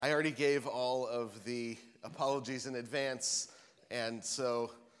already gave all of the apologies in advance, and so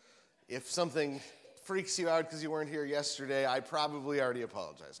if something freaks you out because you weren't here yesterday, I probably already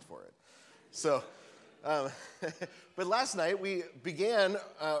apologized for it. So, but last night we began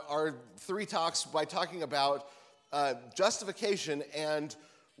our 3 talks by talking about justification and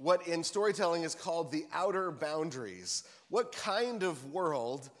what in storytelling is called the outer boundaries. What kind of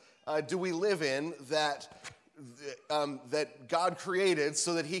world do we live in that God created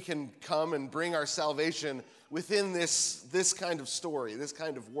so that he can come and bring our salvation within this kind of story, this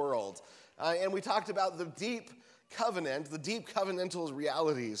kind of world? And we talked about the deep covenantal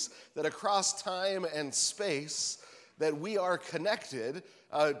realities that across time and space that we are connected.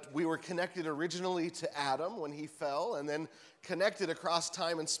 We were connected originally to Adam when he fell, and then connected across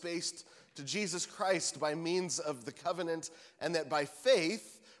time and space to Jesus Christ by means of the covenant, and that by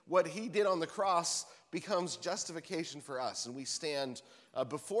faith, what he did on the cross becomes justification for us, and we stand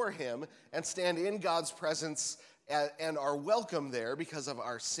before him and stand in God's presence and are welcome there because of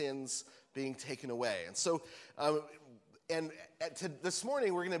our sins being taken away. And so, this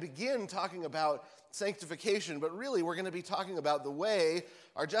morning we're going to begin talking about sanctification, but really we're going to be talking about the way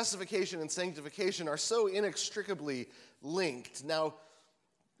our justification and sanctification are so inextricably linked. Now,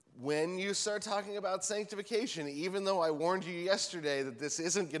 when you start talking about sanctification, even though I warned you yesterday that this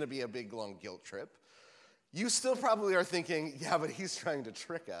isn't going to be a big, long guilt trip, you still probably are thinking, yeah, but he's trying to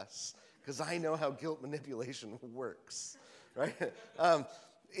trick us, because I know how guilt manipulation works, right?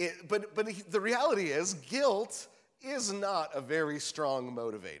 But the reality is, guilt is not a very strong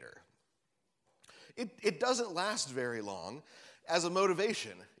motivator. It doesn't last very long as a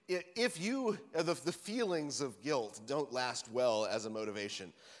motivation. The feelings of guilt don't last well as a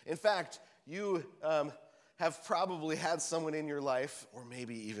motivation. In fact, you have probably had someone in your life, or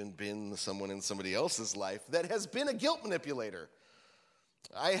maybe even been someone in somebody else's life, that has been a guilt manipulator.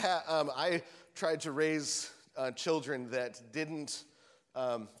 I tried to raise children that didn't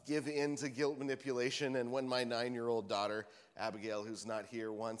give in to guilt manipulation, and when my 9-year-old daughter, Abigail, who's not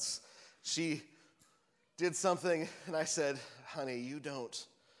here once, she did something, and I said, honey,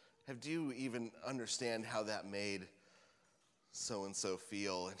 do you even understand how that made so-and-so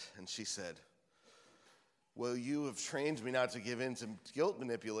feel? And she said, well, you have trained me not to give in to guilt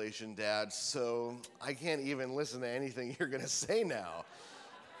manipulation, Dad, so I can't even listen to anything you're going to say now.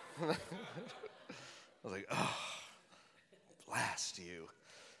 I was like, oh, blast you,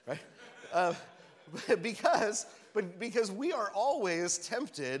 right? Because we are always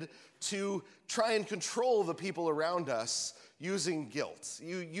tempted to try and control the people around us using guilt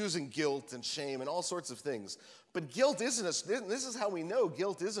and shame and all sorts of things. But this is how we know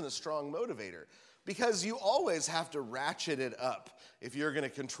guilt isn't a strong motivator, because you always have to ratchet it up if you're going to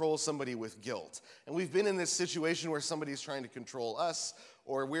control somebody with guilt. And we've been in this situation where somebody's trying to control us,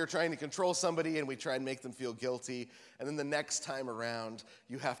 or we're trying to control somebody and we try and make them feel guilty, and then the next time around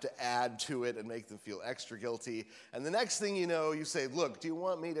you have to add to it and make them feel extra guilty. And the next thing you know, you say, look, do you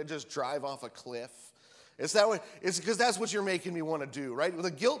want me to just drive off a cliff? It's because that's what you're making me want to do, right? With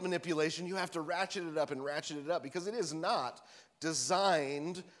a guilt manipulation, you have to ratchet it up because it is not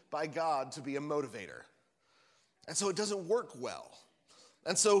designed by God to be a motivator. And so it doesn't work well.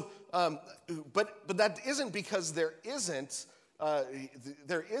 And so, but that isn't because there isn't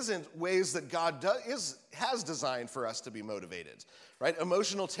ways that God has designed for us to be motivated, right?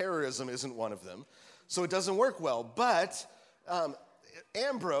 Emotional terrorism isn't one of them, so it doesn't work well. But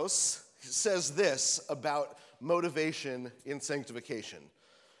Ambrose says this about motivation in sanctification.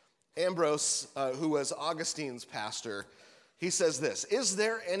 Ambrose, who was Augustine's pastor, he says this: is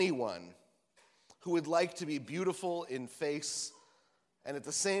there anyone who would like to be beautiful in face and at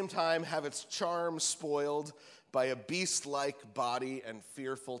the same time have its charm spoiled by a beast-like body and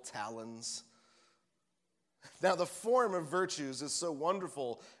fearful talons? Now, the form of virtues is so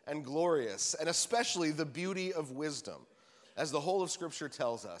wonderful and glorious, and especially the beauty of wisdom, as the whole of Scripture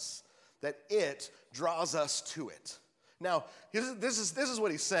tells us, that it draws us to it. Now, this is what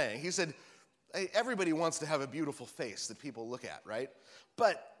he's saying. He said, everybody wants to have a beautiful face that people look at, right?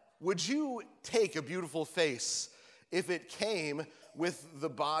 But would you take a beautiful face if it came with the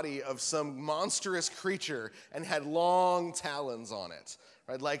body of some monstrous creature and had long talons on it,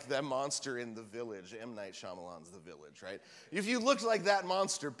 right? Like the monster in The Village, M. Night Shyamalan's The Village, right? If you looked like that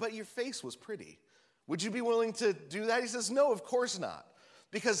monster, but your face was pretty, would you be willing to do that? He says, no, of course not.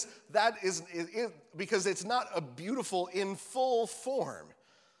 Because because it's not a beautiful in full form.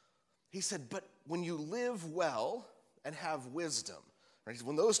 He said, but when you live well and have wisdom, right?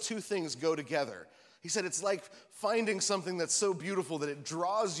 When those two things go together, he said it's like finding something that's so beautiful that it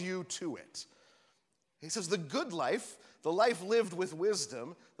draws you to it. He says the good life, the life lived with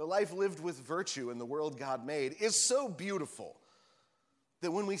wisdom, the life lived with virtue in the world God made is so beautiful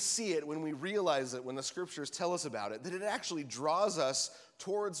that when we see it, when we realize it, when the scriptures tell us about it, that it actually draws us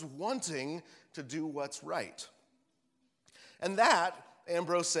towards wanting to do what's right. And that,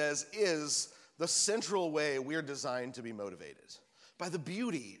 Ambrose says, is the central way we're designed to be motivated, by the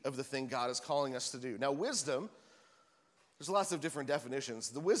beauty of the thing God is calling us to do. Now, wisdom, there's lots of different definitions.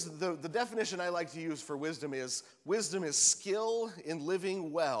 The definition I like to use for wisdom is skill in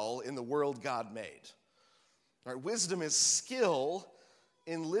living well in the world God made. All right, wisdom is skill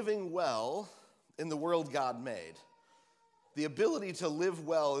in living well in the world God made. The ability to live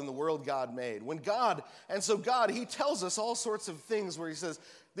well in the world God made. God, he tells us all sorts of things where he says,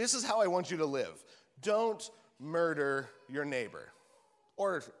 this is how I want you to live. Don't murder your neighbor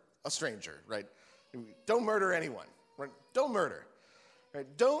or a stranger, right? Don't murder anyone, right? Don't murder, right?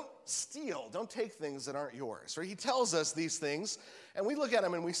 Don't steal. Don't take things that aren't yours, right? He tells us these things, and we look at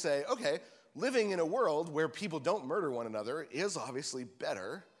them and we say, okay, living in a world where people don't murder one another is obviously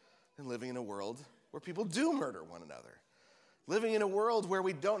better than living in a world where people do murder one another. Living in a world where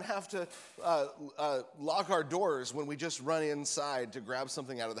we don't have to lock our doors when we just run inside to grab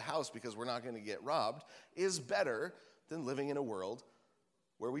something out of the house because we're not going to get robbed is better than living in a world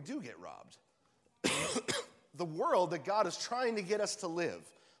where we do get robbed. The world that God is trying to get us to live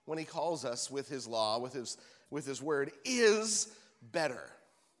when he calls us with his law, with his word, is better.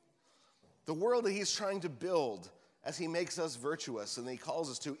 The world that he's trying to build as he makes us virtuous and he calls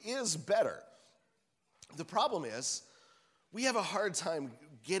us to is better. The problem is we have a hard time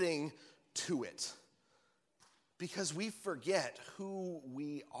getting to it because we forget who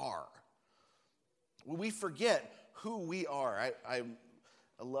we are. We forget who we are. I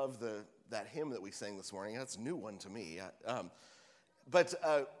love that hymn that we sang this morning. That's a new one to me. But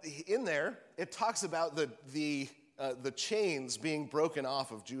in there, it talks about the chains being broken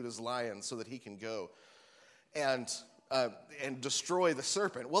off of Judah's lion so that he can go and destroy the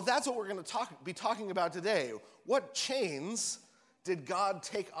serpent. Well, that's what we're going to be talking about today. What chains did God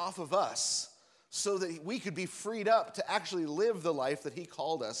take off of us so that we could be freed up to actually live the life that he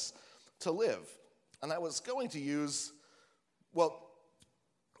called us to live? And I was going to use,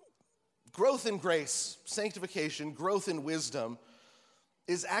 growth in grace, sanctification, growth in wisdom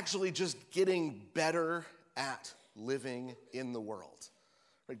is actually just getting better at living in the world.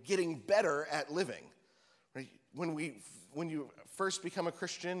 Right? Getting better at living. Right? When you first become a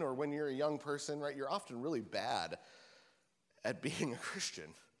Christian or when you're a young person, right, you're often really bad at being a Christian.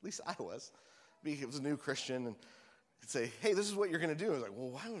 At least I was. I was a new Christian and say, hey, this is what you're going to do. I was like, well,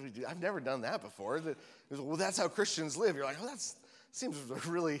 why would we do that? I've never done that before. Well, that's how Christians live. You're like, oh, that seems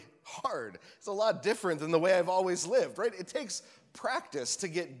really hard. It's a lot different than the way I've always lived, right? It takes practice to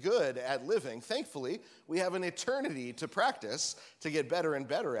get good at living. Thankfully, we have an eternity to practice to get better and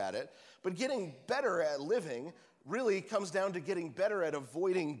better at it. But getting better at living really comes down to getting better at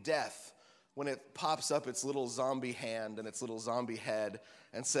avoiding death when it pops up its little zombie hand and its little zombie head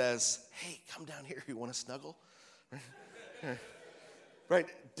and says, hey, come down here, you want to snuggle? Right?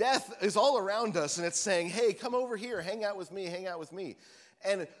 Death is all around us and it's saying, hey, come over here, hang out with me, hang out with me.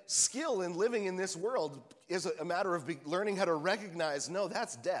 And skill in living in this world is a matter of learning how to recognize, no,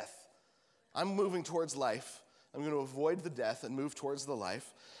 that's death. I'm moving towards life. I'm going to avoid the death and move towards the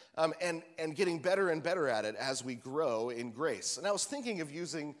life. And getting better and better at it as we grow in grace. And I was thinking of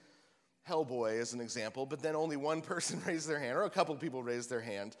using Hellboy as an example, but then only one person raised their hand, or a couple people raised their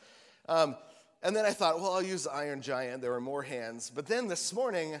hand. And then I thought, well, I'll use Iron Giant. There were more hands. But then this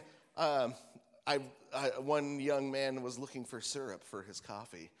morning, one young man was looking for syrup for his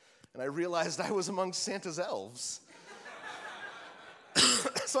coffee. And I realized I was among Santa's elves.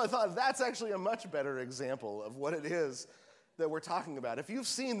 So I thought that's actually a much better example of what it is that we're talking about. If you've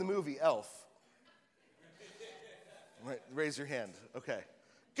seen the movie Elf, right, raise your hand. Okay.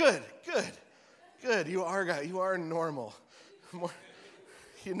 Good. You are normal.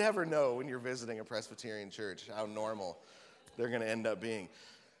 You never know when you're visiting a Presbyterian church how normal they're going to end up being.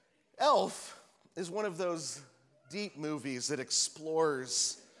 Elf is one of those deep movies that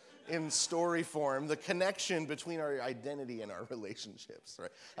explores in story form the connection between our identity and our relationships, right?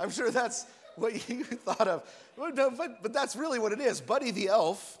 I'm sure that's what you thought of. But that's really what it is. Buddy the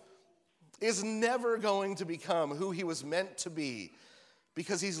Elf is never going to become who he was meant to be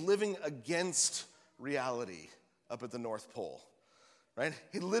because he's living against reality up at the North Pole, right?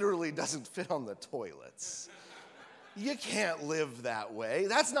 He literally doesn't fit on the toilets. You can't live that way.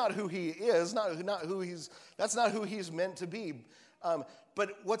 That's not who he is, that's not who he's meant to be.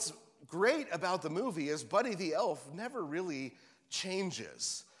 But what's great about the movie is Buddy the Elf never really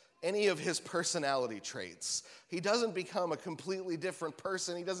changes. any of his personality traits. He doesn't become a completely different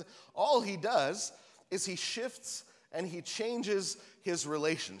person. All he does is he shifts and he changes his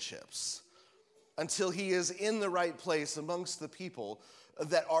relationships until he is in the right place amongst the people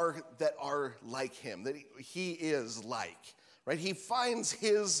that are like him, that he is like, right? He finds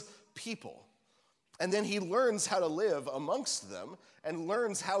his people, and then he learns how to live amongst them and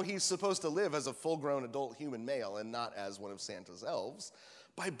learns how he's supposed to live as a full-grown adult human male and not as one of Santa's elves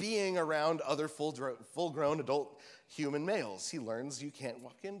by being around other full-grown adult human males. He learns you can't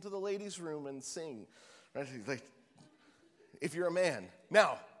walk into the ladies' room and sing, right? Like, if you're a man.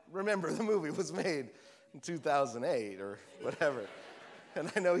 Now, remember, the movie was made in 2008 or whatever. And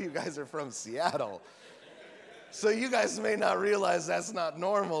I know you guys are from Seattle. So you guys may not realize that's not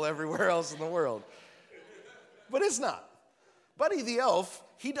normal everywhere else in the world. But it's not. Buddy the Elf,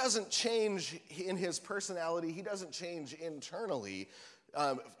 he doesn't change in his personality. He doesn't change internally,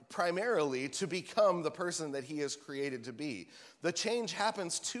 primarily to become the person that he is created to be. The change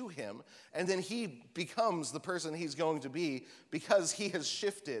happens to him, and then he becomes the person he's going to be because he has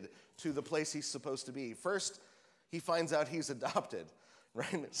shifted to the place he's supposed to be. First, he finds out he's adopted,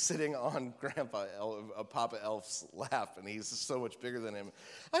 right? Sitting on Papa Elf's lap, and he's so much bigger than him.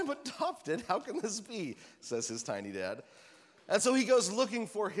 I'm adopted. How can this be? Says his tiny dad. And so he goes looking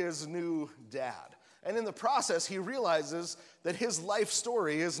for his new dad. And in the process, he realizes that his life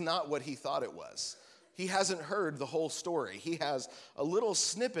story is not what he thought it was. He hasn't heard the whole story. He has a little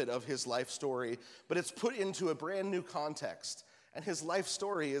snippet of his life story, but it's put into a brand new context. And his life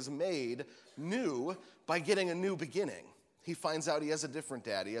story is made new by getting a new beginning. He finds out he has a different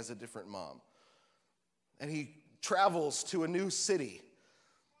dad, he has a different mom. And he travels to a new city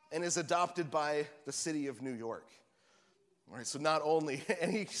and is adopted by the city of New York. All right, so not only,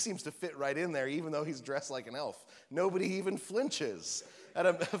 and he seems to fit right in there, even though he's dressed like an elf. Nobody even flinches at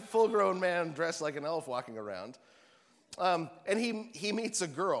a full-grown man dressed like an elf walking around. And he meets a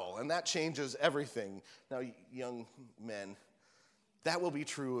girl, and that changes everything. Now, young men, that will be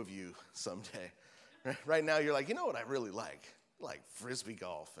true of you someday. Right now, you're like, you know what I really like? I like frisbee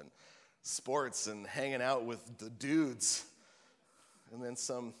golf and sports and hanging out with the dudes. And then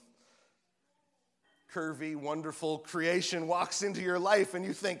some curvy, wonderful creation walks into your life, and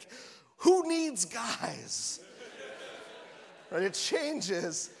you think, who needs guys? Right? It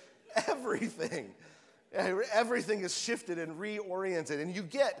changes everything. Everything is shifted and reoriented. And you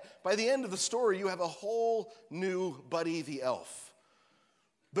get, by the end of the story, you have a whole new Buddy the Elf.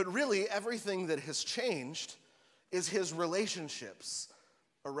 But really, everything that has changed is his relationships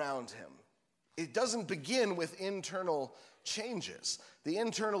around him. It doesn't begin with internal changes. The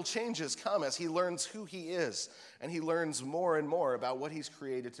internal changes come as he learns who he is, and he learns more and more about what he's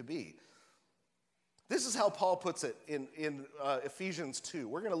created to be. This is how Paul puts it in Ephesians 2.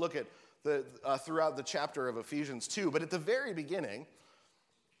 We're going to look at throughout the chapter of Ephesians 2, but at the very beginning,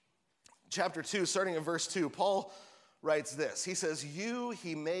 chapter 2, starting in verse 2, Paul writes this. He says, "You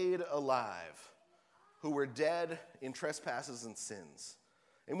he made alive, who were dead in trespasses and sins,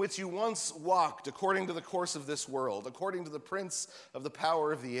 in which you once walked according to the course of this world, according to the prince of the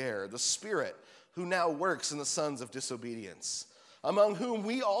power of the air, the spirit who now works in the sons of disobedience, among whom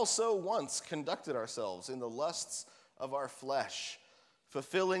we also once conducted ourselves in the lusts of our flesh,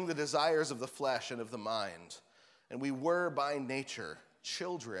 fulfilling the desires of the flesh and of the mind. And we were by nature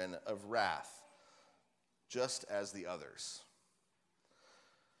children of wrath, just as the others."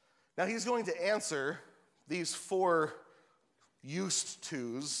 Now he's going to answer these four used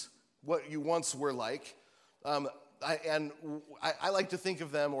tos, what you once were like. I like to think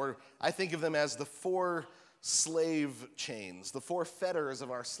of them, or I think of them as the four slave chains, the four fetters of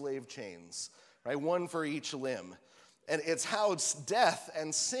our slave chains, right? One for each limb. And it's how death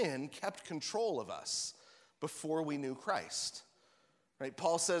and sin kept control of us before we knew Christ. Right?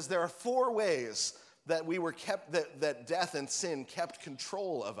 Paul says there are four ways that we were kept, that death and sin kept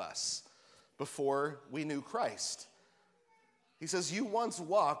control of us before we knew Christ. He says, you once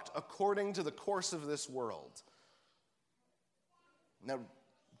walked according to the course of this world. Now,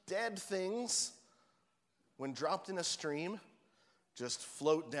 dead things, when dropped in a stream, just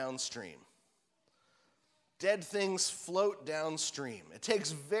float downstream. Dead things float downstream. It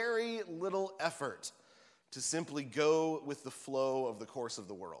takes very little effort to simply go with the flow of the course of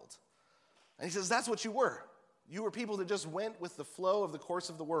the world. And he says, that's what you were. You were people that just went with the flow of the course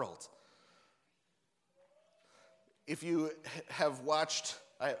of the world. If you have watched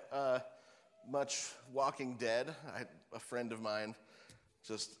much Walking Dead, a friend of mine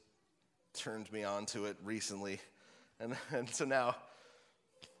just turned me on to it recently. And so now,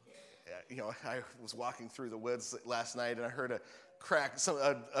 I was walking through the woods last night and I heard crack.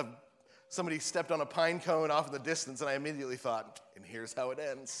 Somebody stepped on a pine cone off in the distance, and I immediately thought, and here's how it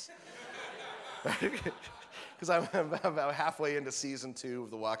ends. Because I'm about halfway into season 2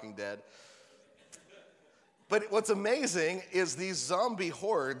 of The Walking Dead. But what's amazing is these zombie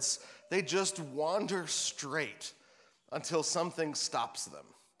hordes, they just wander straight until something stops them.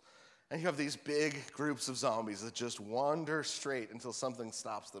 And you have these big groups of zombies that just wander straight until something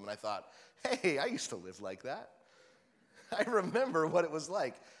stops them. And I thought, hey, I used to live like that. I remember what it was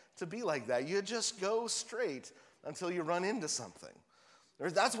like to be like that. You just go straight until you run into something.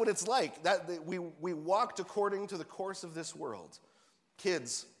 That's what it's like. We walked according to the course of this world.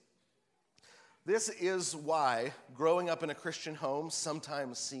 Kids, this is why growing up in a Christian home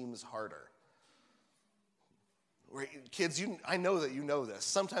sometimes seems harder. Kids, I know that you know this.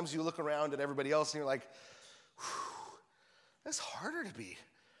 Sometimes you look around at everybody else and you're like, it's harder to be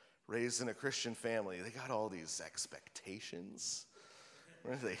raised in a Christian family. They got all these expectations.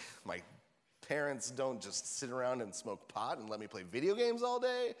 My parents don't just sit around and smoke pot and let me play video games all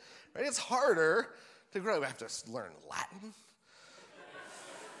day. Right? It's harder to grow up. I have to learn Latin.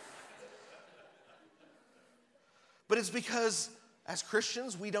 But it's because as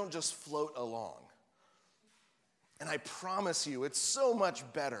Christians, we don't just float along. And I promise you, it's so much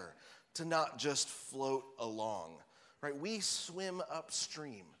better to not just float along, right? We swim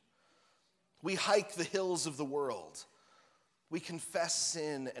upstream. We hike the hills of the world. We confess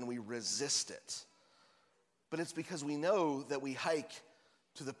sin and we resist it. But it's because we know that we hike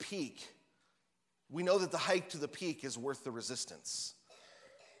to the peak. We know that the hike to the peak is worth the resistance.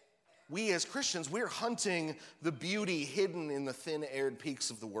 We as Christians, we're hunting the beauty hidden in the thin-aired peaks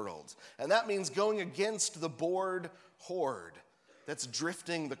of the world. And that means going against the bored horde that's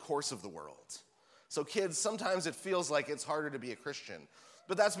drifting the course of the world. So kids, sometimes it feels like it's harder to be a Christian.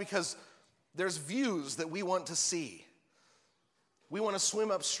 But that's because there's views that we want to see. We want to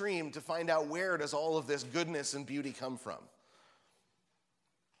swim upstream to find out where does all of this goodness and beauty come from.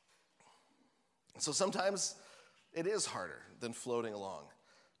 So sometimes it is harder than floating along.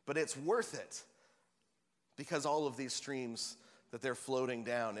 But it's worth it because all of these streams that they're floating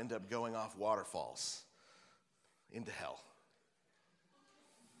down end up going off waterfalls into hell.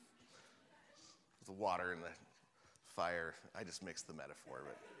 The water and the fire, I just mixed the metaphor,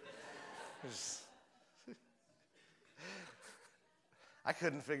 but I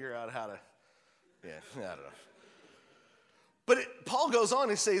couldn't figure out how to, I don't know. But Paul goes on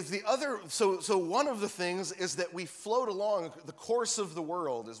and says so one of the things is that we float along the course of the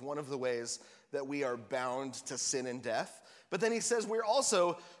world is one of the ways that we are bound to sin and death. But then he says we're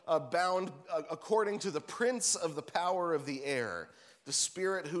also bound according to the prince of the power of the air, the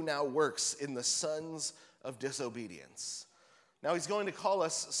spirit who now works in the sons of disobedience. Now he's going to call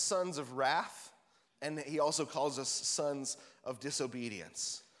us sons of wrath, and he also calls us sons of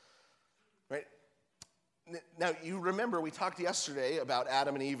disobedience. Right? Now, you remember we talked yesterday about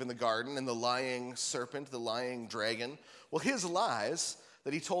Adam and Eve in the garden and the lying serpent, the lying dragon. Well, his lies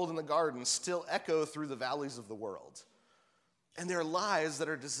that he told in the garden still echo through the valleys of the world. And they're lies that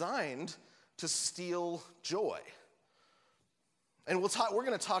are designed to steal joy. And we're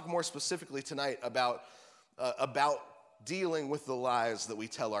going to talk more specifically tonight about dealing with the lies that we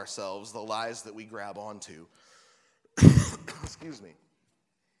tell ourselves, the lies that we grab onto. Excuse me.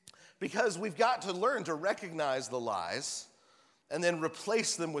 Because we've got to learn to recognize the lies and then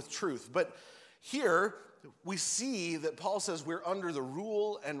replace them with truth. But here we see that Paul says we were under the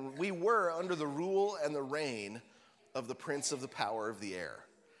rule and the reign of the prince of the power of the air.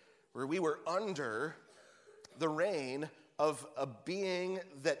 Where we were under the reign of a being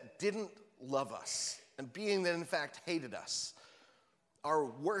that didn't love us, a being that in fact hated us. Our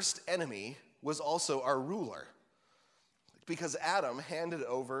worst enemy was also our ruler. Because Adam handed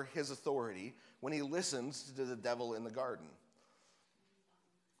over his authority when he listened to the devil in the garden.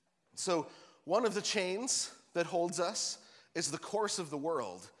 So one of the chains that holds us is the course of the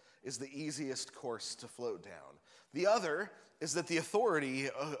world is the easiest course to float down. The other is that the authority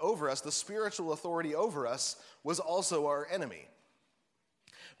over us, the spiritual authority over us, was also our enemy.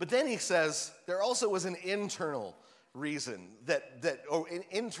 But then he says there also was an internal reason or an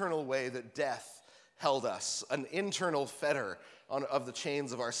internal way that death held us, an internal fetter of the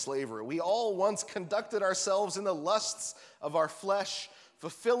chains of our slavery. We all once conducted ourselves in the lusts of our flesh,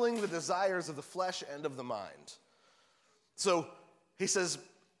 fulfilling the desires of the flesh and of the mind. So he says,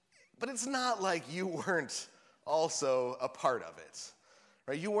 but it's not like you weren't also a part of it.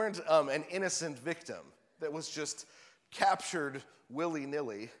 Right? You weren't an innocent victim that was just captured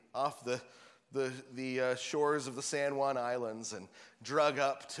willy-nilly off the shores of the San Juan Islands and drug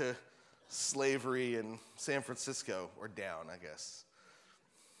up to slavery in San Francisco, or down, I guess.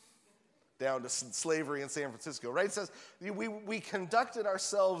 Down to slavery in San Francisco, right? It says, we conducted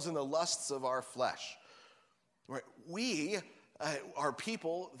ourselves in the lusts of our flesh. Right? We are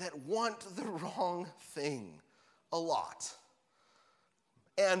people that want the wrong thing a lot.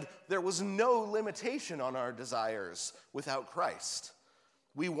 And there was no limitation on our desires without Christ.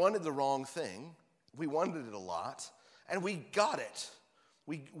 We wanted the wrong thing. We wanted it a lot, and we got it.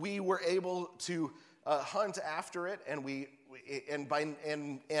 We were able to hunt after it, and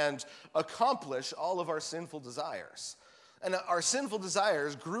accomplish all of our sinful desires. And our sinful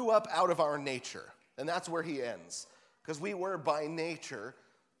desires grew up out of our nature, and that's where he ends, because we were by nature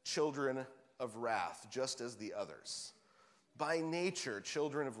children of wrath, just as the others. By nature,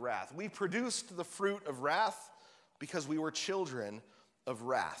 children of wrath. We produced the fruit of wrath because we were children of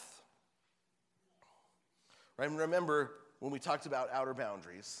wrath. Right? And remember when we talked about outer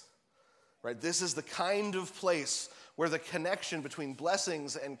boundaries, right? This is the kind of place where the connection between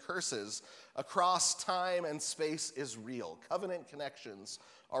blessings and curses across time and space is real. Covenant connections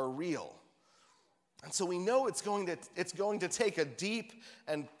are real. And so we know it's going to take a deep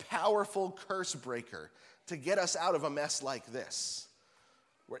and powerful curse breaker to get us out of a mess like this.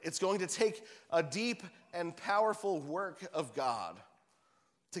 It's going to take a deep and powerful work of God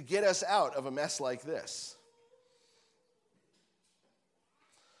to get us out of a mess like this.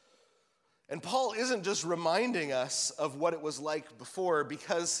 And Paul isn't just reminding us of what it was like before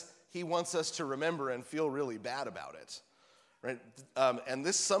because he wants us to remember and feel really bad about it. Right? And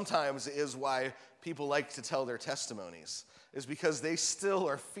this sometimes is why people like to tell their testimonies, is because they still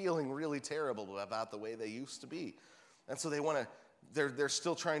are feeling really terrible about the way they used to be. And so they're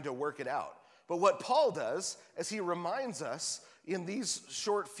still trying to work it out. But what Paul does is he reminds us in these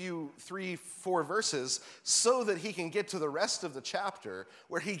short few 3-4 verses so that he can get to the rest of the chapter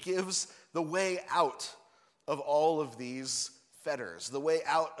where he gives the way out of all of these fetters, the way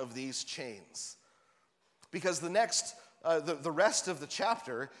out of these chains. Because the rest of the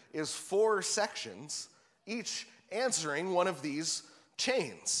chapter is 4 sections, each answering one of these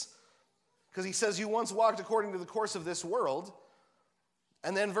chains. Because he says, you once walked according to the course of this world.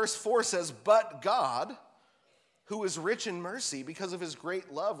 And then verse 4 says, but God, who is rich in mercy because of his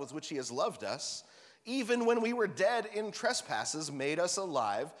great love with which he has loved us, even when we were dead in trespasses, made us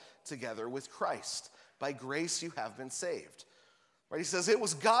alive together with Christ. By grace you have been saved. Right? He says it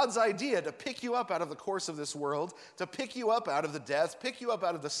was God's idea to pick you up out of the course of this world, to pick you up out of the death, pick you up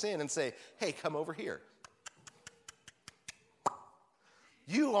out of the sin and say, hey, come over here.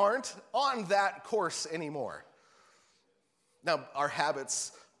 You aren't on that course anymore. Now, our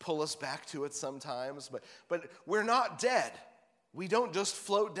habits pull us back to it sometimes, but we're not dead. We don't just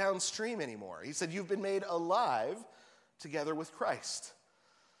float downstream anymore. He said, you've been made alive together with Christ.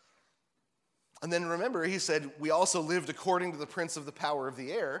 And then remember, he said, we also lived according to the prince of the power of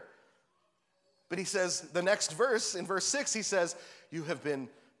the air. But he says, the next verse, in verse 6, he says,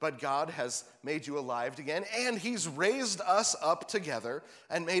 but God has made you alive again, and he's raised us up together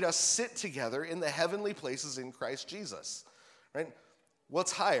and made us sit together in the heavenly places in Christ Jesus. Right?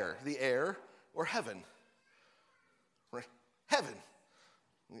 What's higher, the air or heaven? Right? Heaven,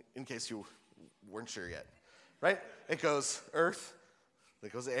 in case you weren't sure yet. Right? It goes earth,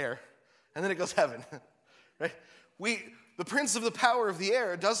 it goes air, and then it goes heaven. Right? The prince of the power of the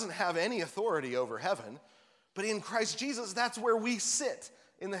air doesn't have any authority over heaven, but in Christ Jesus, that's where we sit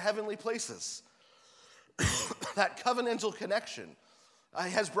in the heavenly places. That covenantal connection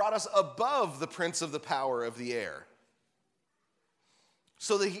has brought us above the prince of the power of the air,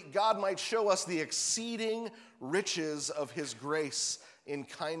 so that God might show us the exceeding riches of his grace in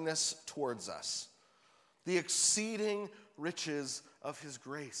kindness towards us. The exceeding riches of his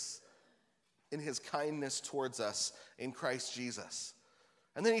grace in his kindness towards us in Christ Jesus.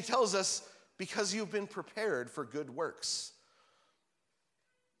 And then he tells us, because you've been prepared for good works.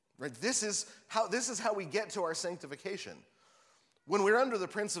 Right? This is how we get to our sanctification. When we're under the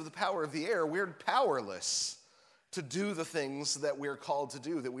prince of the power of the air, we're powerless to do the things that we're called to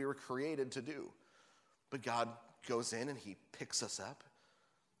do, that we were created to do. But God goes in and he picks us up.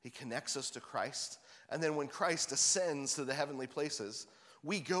 He connects us to Christ. And then when Christ ascends to the heavenly places,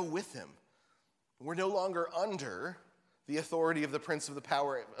 we go with him. We're no longer under the authority of the prince of the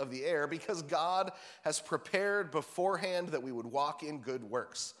power of the air because God has prepared beforehand that we would walk in good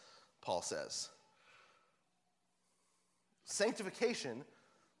works, Paul says. Sanctification,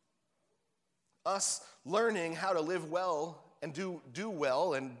 us learning how to live well and do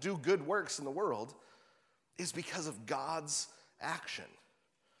well and do good works in the world, is because of God's action.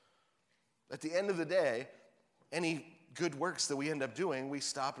 At the end of the day, any good works that we end up doing, we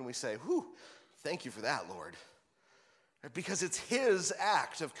stop and we say, whew, thank you for that, Lord. Because it's his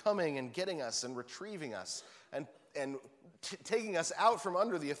act of coming and getting us and retrieving us and taking us out from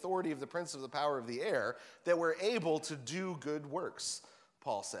under the authority of the prince of the power of the air that we're able to do good works,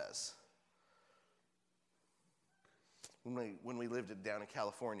 Paul says. When we lived down in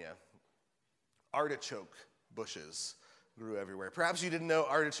California, artichoke bushes grew everywhere. Perhaps you didn't know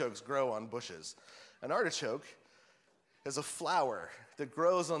artichokes grow on bushes. An artichoke is a flower that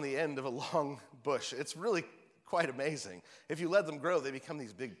grows on the end of a long bush. It's really quite amazing. If you let them grow, they become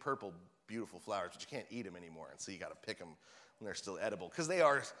these big purple, beautiful flowers, but you can't eat them anymore, and so you got to pick them when they're still edible, because they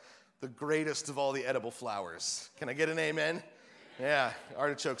are the greatest of all the edible flowers. Can I get an amen? Yeah,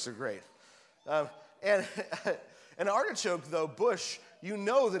 artichokes are great. And an artichoke, though, bush, you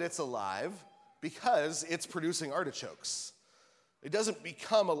know that it's alive because it's producing artichokes. It doesn't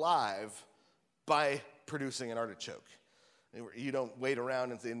become alive by producing an artichoke. You don't wait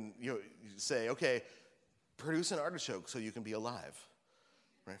around and you say, okay, produce an artichoke so you can be alive.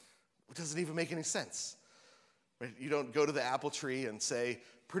 Right? It doesn't even make any sense. Right? You don't go to the apple tree and say,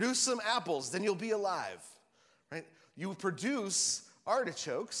 produce some apples, then you'll be alive. Right? You produce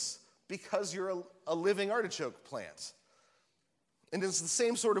artichokes because you're a living artichoke plant. And it's the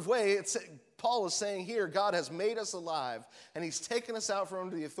same sort of way Paul is saying here, God has made us alive, and he's taken us out from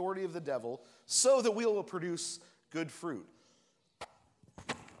under the authority of the devil so that we will produce good fruit.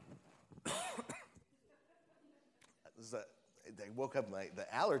 I woke up, the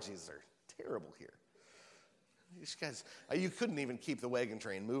allergies are terrible here. These guys, you couldn't even keep the wagon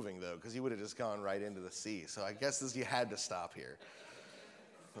train moving, though, because you would have just gone right into the sea. So I guess you had to stop here.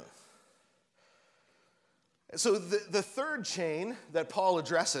 So the third chain that Paul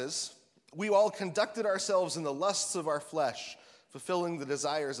addresses, we all conducted ourselves in the lusts of our flesh, fulfilling the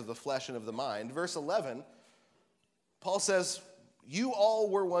desires of the flesh and of the mind. Verse 11, Paul says, you all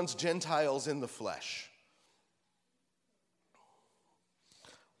were once Gentiles in the flesh,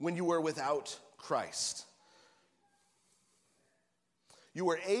 when you were without Christ. You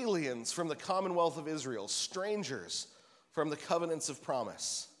were aliens from the commonwealth of Israel, strangers from the covenants of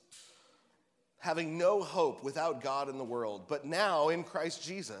promise, having no hope, without God in the world. But now, in Christ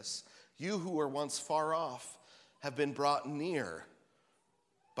Jesus, you who were once far off have been brought near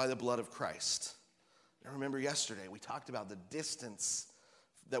by the blood of Christ. And remember yesterday, we talked about the distance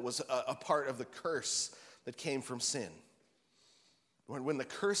that was a part of the curse that came from sin. When the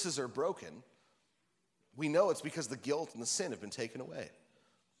curses are broken, we know it's because the guilt and the sin have been taken away.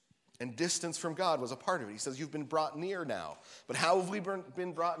 And distance from God was a part of it. He says, you've been brought near now. But how have we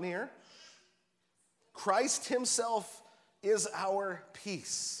been brought near? Christ himself is our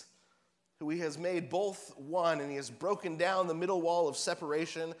peace, who he has made both one, and he has broken down the middle wall of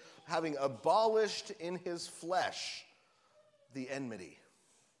separation, having abolished in his flesh the enmity.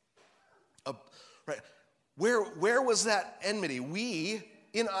 Right. Where was that enmity? We,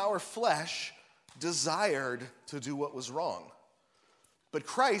 in our flesh, desired to do what was wrong. But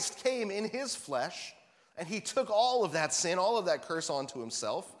Christ came in his flesh, and he took all of that sin, all of that curse onto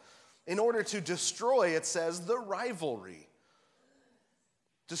himself, in order to destroy, it says, the rivalry.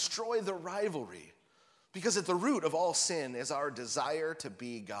 Destroy the rivalry. Because at the root of all sin is our desire to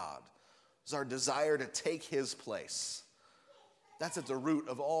be God. Is our desire to take his place. That's at the root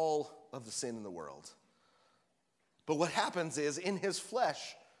of all of the sin in the world. But what happens is, in his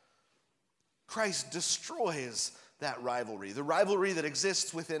flesh, Christ destroys that rivalry. The rivalry that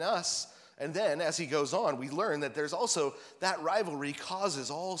exists within us. And then, as he goes on, we learn that there's also, that rivalry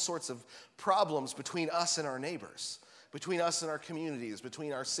causes all sorts of problems between us and our neighbors, between us and our communities,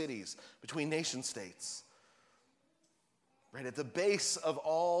 between our cities, between nation states. Right? At the base of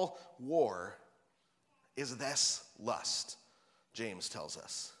all war is this lust, James tells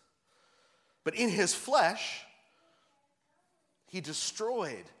us. But in his flesh, he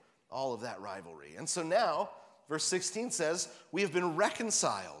destroyed all of that rivalry. And so now, verse 16 says, we have been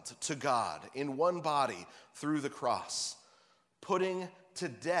reconciled to God in one body through the cross, putting to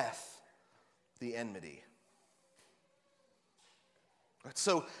death the enmity.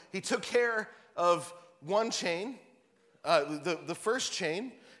 So he took care of one chain, the first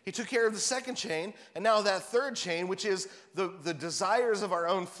chain. He took care of the second chain. And now that third chain, which is the desires of our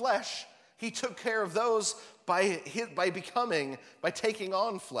own flesh, he took care of those by taking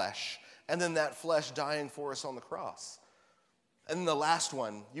on flesh. And then that flesh dying for us on the cross. And then the last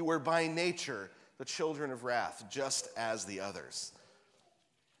one, you were by nature the children of wrath, just as the others.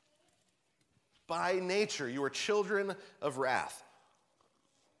 By nature, you were children of wrath.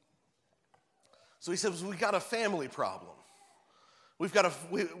 So he says, we got a family problem.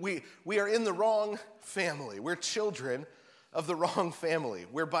 We are in the wrong family. We're children of the wrong family.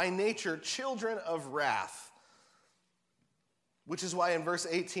 We're by nature children of wrath. Which is why in verse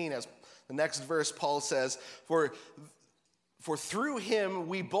 18, as the next verse, Paul says, For through him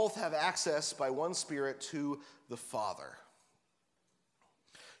we both have access by one Spirit to the Father.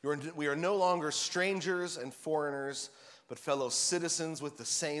 We are no longer strangers and foreigners, but fellow citizens with the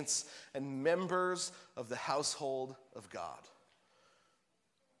saints and members of the household of God.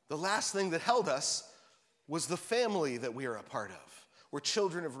 The last thing that held us was the family that we are a part of. We're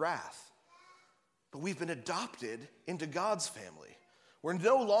children of wrath. But we've been adopted into God's family. We're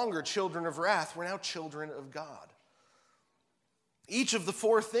no longer children of wrath. We're now children of God. Each of the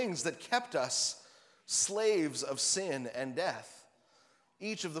four things that kept us slaves of sin and death,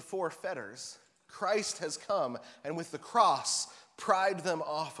 each of the four fetters, Christ has come and with the cross pried them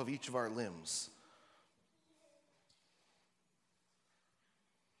off of each of our limbs.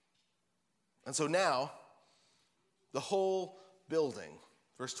 And so now, the whole building,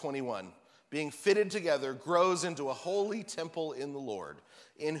 verse 21, being fitted together, grows into a holy temple in the Lord,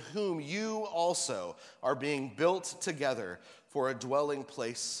 in whom you also are being built together for a dwelling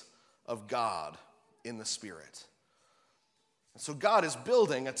place of God in the Spirit. So God is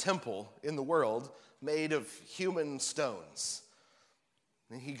building a temple in the world made of human stones.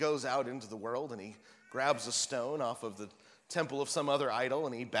 And he goes out into the world and he grabs a stone off of the temple of some other idol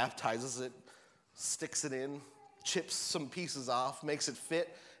and he baptizes it, sticks it in, chips some pieces off, makes it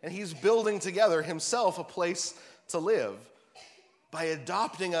fit, and he's building together himself a place to live by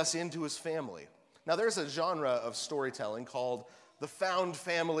adopting us into his family. Now there's a genre of storytelling called the found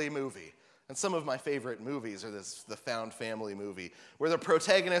family movie. And some of my favorite movies are the found family movie, where the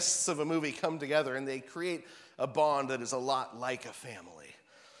protagonists of a movie come together and they create a bond that is a lot like a family.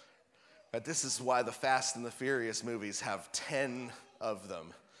 But this is why the Fast and the Furious movies have 10 of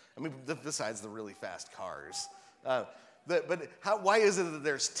them. I mean, besides the really fast cars. Why is it that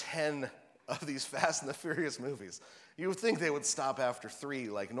there's 10 of these Fast and the Furious movies? You would think they would stop after 3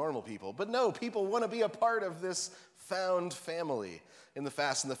 like normal people. But no, people want to be a part of this found family in the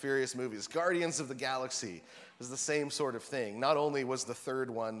Fast and the Furious movies. Guardians of the Galaxy is the same sort of thing. Not only was the third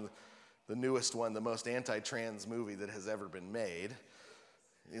one, the newest one, the most anti-trans movie that has ever been made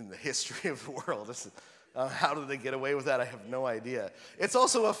in the history of the world. How did they get away with that? I have no idea. It's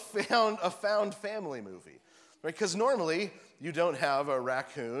also a found family movie. Right? Because normally you don't have a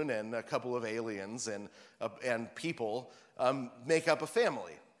raccoon and a couple of aliens and people make up a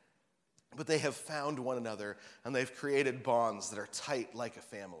family. But they have found one another and they've created bonds that are tight like a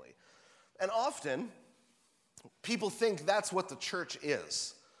family. And often, people think that's what the church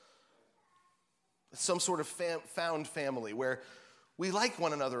is. Some sort of found family where we like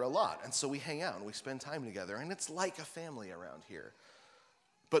one another a lot, and so we hang out and we spend time together, and it's like a family around here.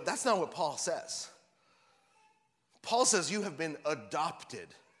 But that's not what Paul says. Paul says you have been adopted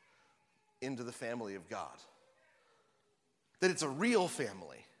into the family of God. That it's a real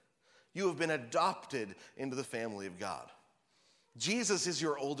family. You have been adopted into the family of God. Jesus is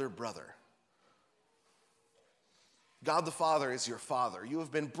your older brother. God the Father is your father. You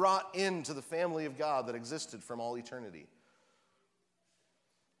have been brought into the family of God that existed from all eternity.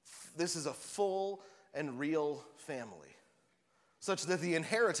 This is a full and real family, such that the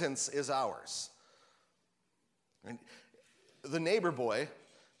inheritance is ours. And the neighbor boy,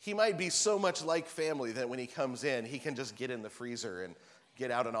 he might be so much like family that when he comes in, he can just get in the freezer and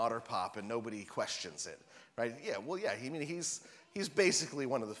get out an Otter Pop and nobody questions it, right? Yeah, well, yeah, I mean, he's basically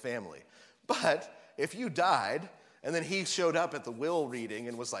one of the family. But if you died and then he showed up at the will reading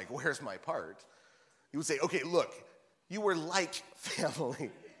and was like, where's my part? You would say, okay, look, you were like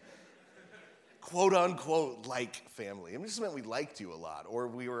family. Quote unquote like family. I mean, it just meant we liked you a lot, or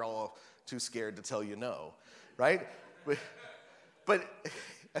we were all too scared to tell you no, right? But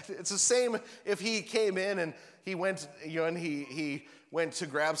it's the same if he came in and he went, and he went to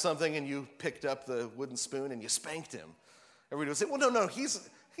grab something and you picked up the wooden spoon and you spanked him. Everybody would say, well, no, he's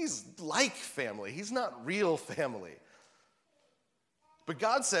like family. He's not real family. But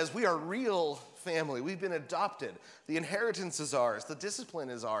God says we are real family. We've been adopted. The inheritance is ours. The discipline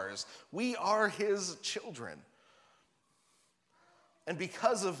is ours. We are his children. And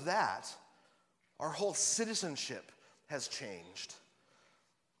because of that, our whole citizenship has changed.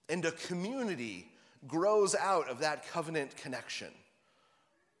 And a community grows out of that covenant connection.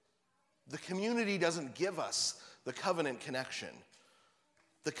 The community doesn't give us the covenant connection.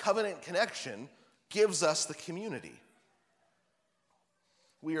 The covenant connection gives us the community.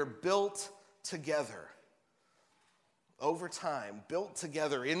 We are built together. over time, built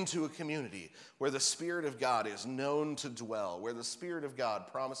together into a community where the Spirit of God is known to dwell, where the Spirit of God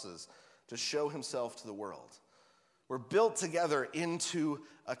promises to show himself to the world. We're built together into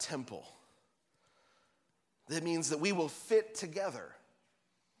a temple. That means that we will fit together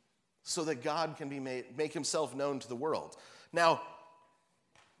so that God can make himself known to the world. Now,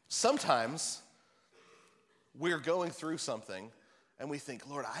 sometimes we're going through something and we think,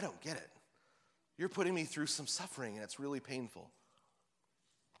 Lord, I don't get it. You're putting me through some suffering and it's really painful.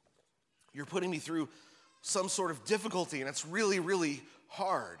 You're putting me through some sort of difficulty and it's really, really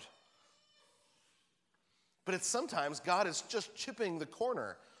hard. But it's sometimes God is just chipping the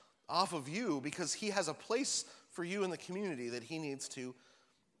corner off of you because he has a place for you in the community that he needs to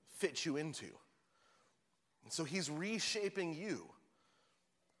fit you into. And so he's reshaping you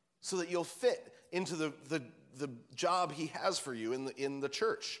so that you'll fit into the job he has for you in the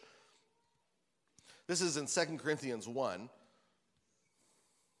church. This is in 2 Corinthians 1.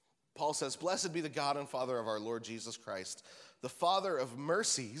 Paul says, "Blessed be the God and Father of our Lord Jesus Christ, the Father of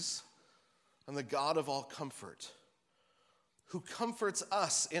mercies and the God of all comfort, who comforts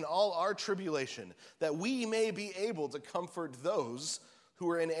us in all our tribulation, that we may be able to comfort those who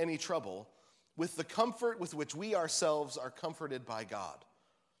are in any trouble with the comfort with which we ourselves are comforted by God.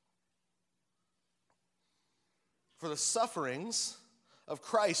 For the sufferings of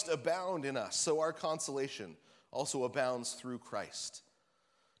Christ abound in us, so our consolation also abounds through Christ.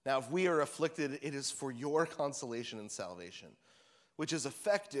 Now, if we are afflicted, it is for your consolation and salvation, which is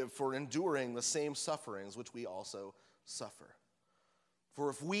effective for enduring the same sufferings which we also suffer. For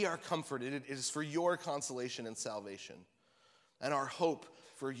if we are comforted, it is for your consolation and salvation. And our hope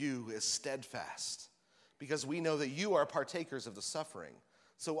for you is steadfast, because we know that you are partakers of the suffering,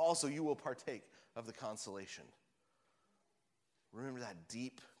 so also you will partake of the consolation." Remember that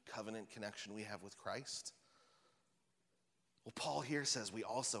deep covenant connection we have with Christ? Well, Paul here says we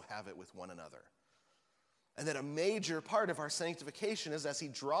also have it with one another. And that a major part of our sanctification is as he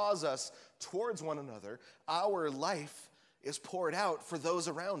draws us towards one another, our life is poured out for those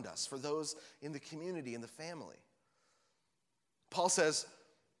around us, for those in the community, in the family. Paul says,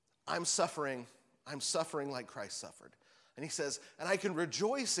 I'm suffering like Christ suffered. And he says, and I can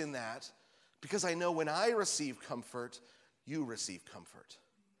rejoice in that because I know when I receive comfort, you receive comfort.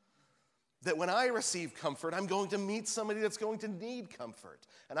 That when I receive comfort, I'm going to meet somebody that's going to need comfort.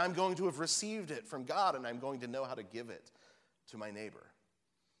 And I'm going to have received it from God, and I'm going to know how to give it to my neighbor.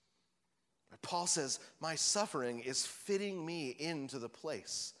 But Paul says, my suffering is fitting me into the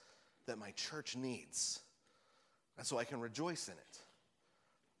place that my church needs. And so I can rejoice in it.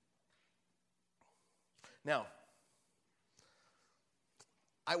 Now,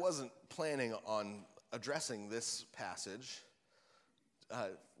 I wasn't planning on addressing this passage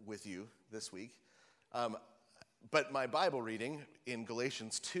with you this week, but my Bible reading in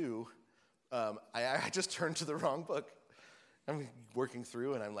Galatians 2, I just turned to the wrong book. I'm working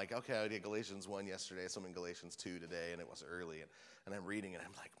through, and I'm like, okay, I did Galatians 1 yesterday, so I'm in Galatians 2 today, and it was early, and I'm reading, and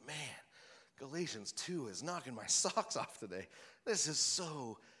I'm like, man, Galatians 2 is knocking my socks off today. This is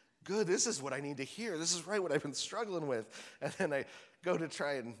so good. This is what I need to hear. This is right what I've been struggling with. And then I go to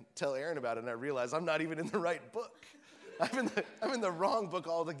try and tell Aaron about it, and I realize I'm not even in the right book. I'm in the wrong book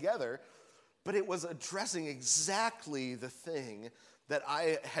altogether. But it was addressing exactly the thing that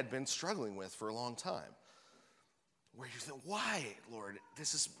I had been struggling with for a long time. Where you think, why, Lord,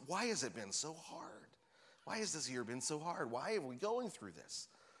 why has it been so hard? Why has this year been so hard? Why are we going through this?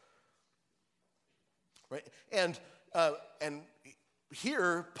 Right? And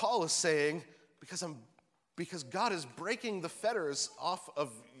here Paul is saying, because God is breaking the fetters off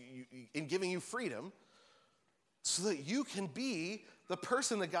of you in giving you freedom, so that you can be the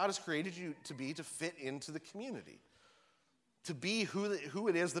person that God has created you to be, to fit into the community, to be who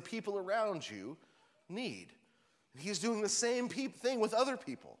it is the people around you need. He's doing the same thing with other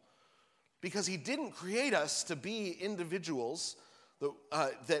people, because he didn't create us to be individuals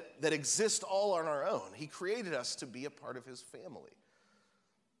that exist all on our own. He created us to be a part of his family.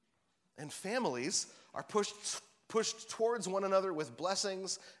 And families are pushed towards one another with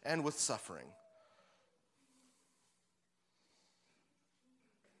blessings and with suffering.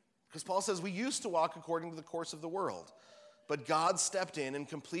 Because Paul says we used to walk according to the course of the world, but God stepped in and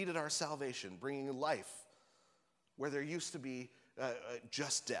completed our salvation, bringing life where there used to be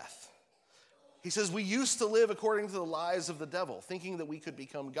just death. He says we used to live according to the lies of the devil, thinking that we could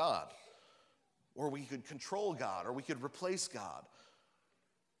become God, or we could control God, or we could replace God.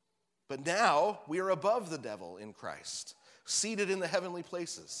 But now we are above the devil in Christ, seated in the heavenly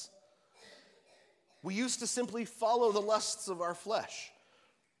places. We used to simply follow the lusts of our flesh,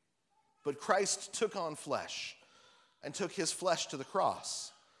 but Christ took on flesh, and took his flesh to the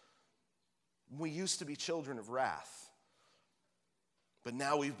cross. We used to be children of wrath, but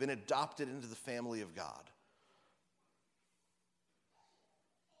now we've been adopted into the family of God.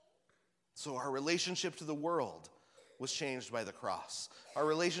 So our relationship to the world was changed by the cross. Our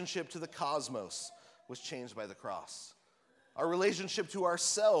relationship to the cosmos was changed by the cross. Our relationship to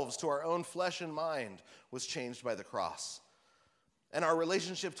ourselves, to our own flesh and mind, was changed by the cross. And our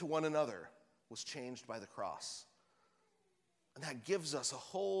relationship to one another was changed by the cross. And that gives us a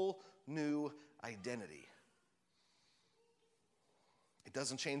whole new identity. It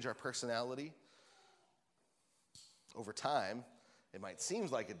doesn't change our personality. Over time, it might seem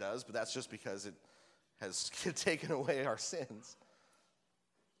like it does, but that's just because it has taken away our sins.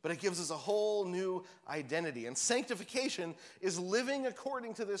 But it gives us a whole new identity. And sanctification is living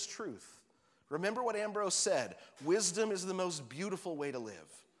according to this truth. Remember what Ambrose said, wisdom is the most beautiful way to live,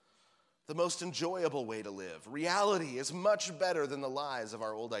 the most enjoyable way to live. Reality is much better than the lies of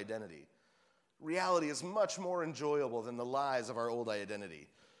our old identity. Reality is much more enjoyable than the lies of our old identity.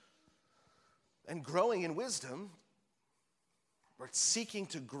 And growing in wisdom, we're seeking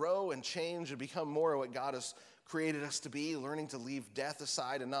to grow and change and become more of what God has created us to be, learning to leave death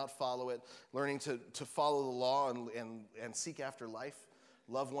aside and not follow it, learning to follow the law and seek after life,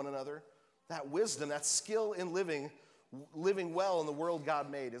 love one another. That wisdom, that skill in living well in the world God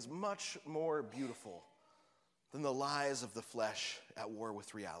made is much more beautiful than the lies of the flesh at war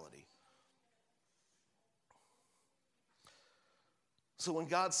with reality. So when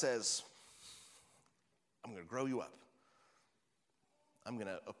God says, I'm going to grow you up, I'm going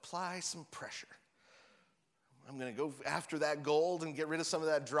to apply some pressure, I'm going to go after that gold and get rid of some of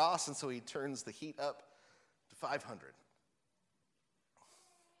that dross, and so he turns the heat up to 500.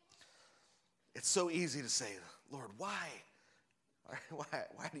 It's so easy to say, Lord, why?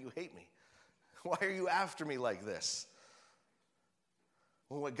 Why do you hate me? Why are you after me like this?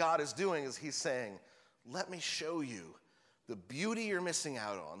 Well, what God is doing is he's saying, let me show you the beauty you're missing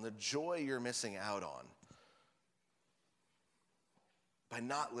out on, the joy you're missing out on by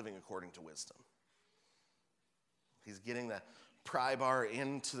not living according to wisdom. He's getting the pry bar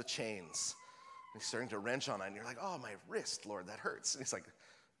into the chains. He's starting to wrench on it, and you're like, oh, my wrist, Lord, that hurts. And he's like,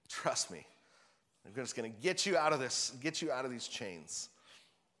 trust me. I'm just going to get you out of this, get you out of these chains.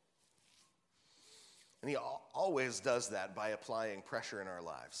 And he always does that by applying pressure in our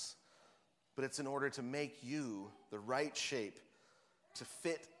lives. But it's in order to make you the right shape to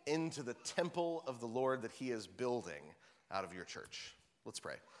fit into the temple of the Lord that he is building out of your church. Let's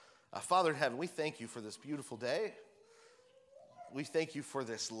pray. Father in heaven, we thank you for this beautiful day. We thank you for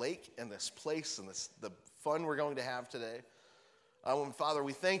this lake and this place and the fun we're going to have today. Father,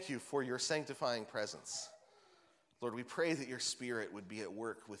 we thank you for your sanctifying presence. Lord, we pray that your Spirit would be at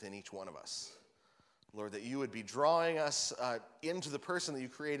work within each one of us. Lord, that you would be drawing us into the person that you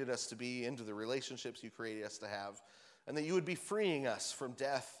created us to be, into the relationships you created us to have, and that you would be freeing us from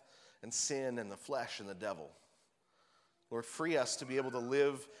death and sin and the flesh and the devil. Lord, free us to be able to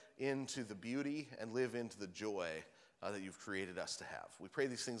live into the beauty and live into the joy that you've created us to have. We pray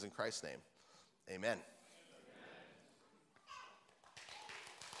these things in Christ's name. Amen.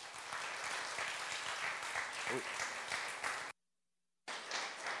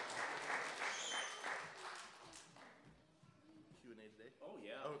 Q&A today? Oh,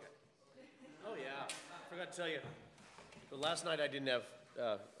 yeah. Okay. Oh, yeah. I forgot to tell you. But last night I didn't have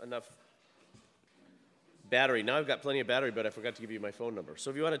enough battery. Now I've got plenty of battery, but I forgot to give you my phone number.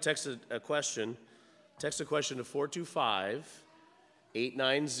 So if you want to text a question to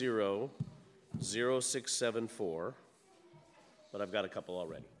 425-890-0674. But I've got a couple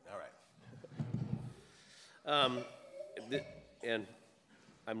already. All right. And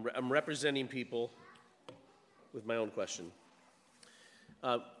I'm representing people with my own question.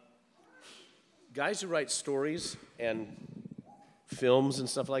 Guys who write stories and films and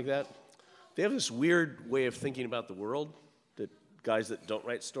stuff like that, they have this weird way of thinking about the world that guys that don't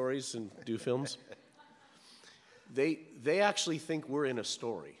write stories and do films, they actually think we're in a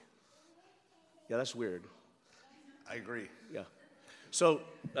story. Yeah, that's weird. I agree. Yeah. So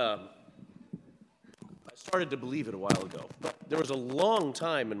I started to believe it a while ago, but there was a long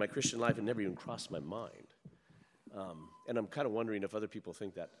time in my Christian life it never even crossed my mind. And I'm kind of wondering if other people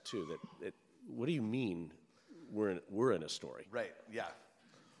think that too. What do you mean we're in a story? Right. Yeah.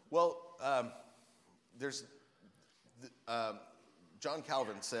 Well, there's John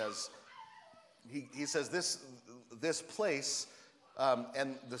Calvin says he says this place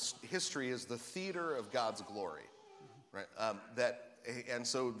and this history is the theater of God's glory, right?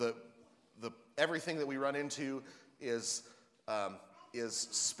 So the everything that we run into is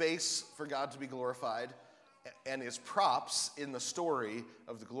space for God to be glorified, and is props in the story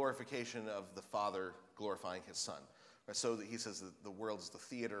of the glorification of the Father glorifying his Son. Right? So that he says that the world is the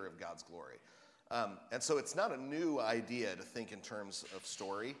theater of God's glory. And so it's not a new idea to think in terms of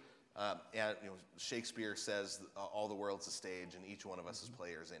story. And Shakespeare says all the world's a stage and each one of us is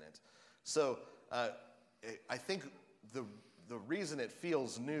players in it. So I think the reason it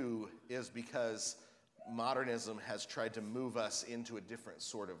feels new is because modernism has tried to move us into a different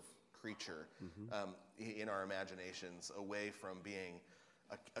sort of creature in our imaginations, away from being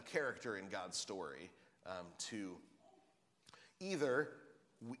a character in God's story to either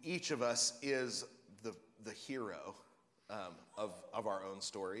each of us is the hero of our own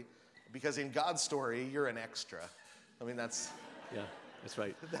story, because in God's story you're an extra. I mean, that's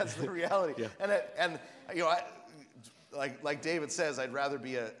right. That's the reality. Yeah. And like David says, I'd rather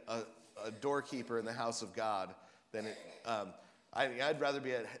be a doorkeeper in the house of God than I'd rather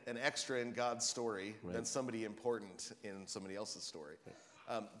be an extra in God's story than somebody important in somebody else's story.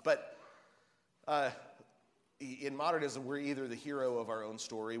 Right. But in modernism, we're either the hero of our own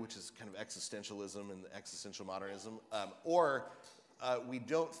story, which is kind of existentialism and existential modernism, or we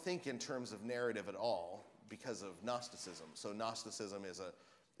don't think in terms of narrative at all because of Gnosticism. So Gnosticism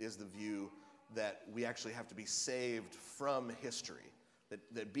is the view that we actually have to be saved from history,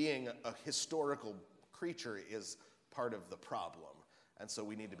 that being a historical creature is part of the problem, and so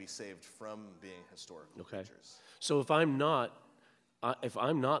we need to be saved from being historical creatures. So if I'm not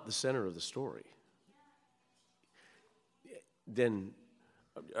the center of the story, then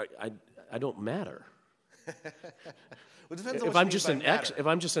I don't matter. Well, it depends on if what I'm you just mean an by matter. if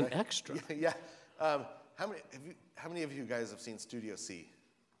I'm just an extra. Yeah. How many of you guys have seen Studio C?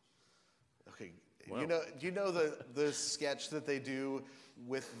 Okay. Wow. Do you know the sketch that they do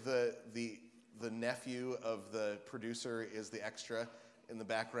with the nephew of the producer is the extra in the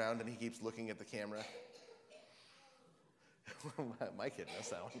background and he keeps looking at the camera? My kid knows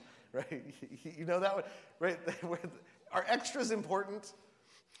that one, right? You know that one, right? Are extras important?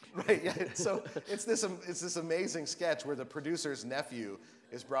 Right, yeah. So it's this amazing sketch where the producer's nephew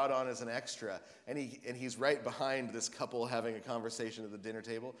is brought on as an extra, and he's right behind this couple having a conversation at the dinner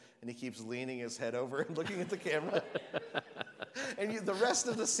table, and he keeps leaning his head over and looking at the camera. And the rest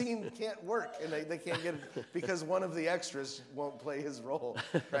of the scene can't work, and they can't get it because one of the extras won't play his role,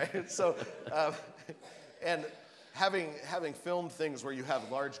 right? So, and having filmed things where you have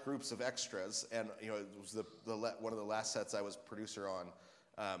large groups of extras, and it was one of the last sets I was producer on.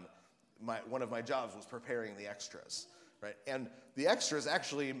 One of my jobs was preparing the extras, right? And the extras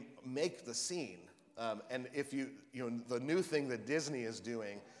actually make the scene. And if the new thing that Disney is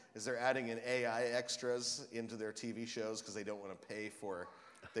doing is they're adding in AI extras into their TV shows because they don't want to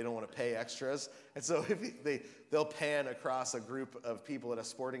pay extras. And so they'll pan across a group of people at a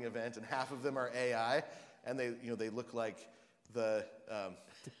sporting event, and half of them are AI, and they look like the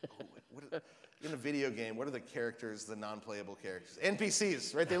in a video game, what are the characters, the non-playable characters?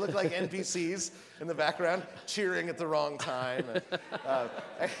 NPCs, right? They look like NPCs in the background, cheering at the wrong time.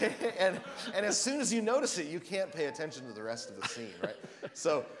 And as soon as you notice it, you can't pay attention to the rest of the scene, right?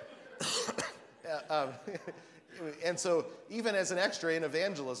 So, and so even as an extra in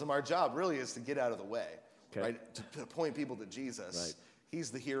evangelism, our job really is to get out of the way, right? To point people to Jesus. Right. He's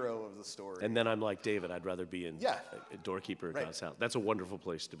the hero of the story. And then I'm like David. I'd rather be a doorkeeper in God's house. That's a wonderful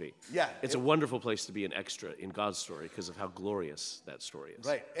place to be. Yeah. It's a wonderful place to be an extra in God's story because of how glorious that story is.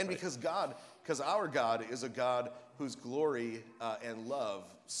 Right. And because our God is a God whose glory and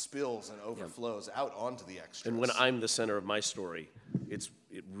love spills and overflows out onto the extras. And when I'm the center of my story, it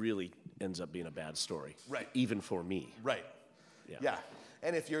really ends up being a bad story. Right. Even for me. Right. Yeah.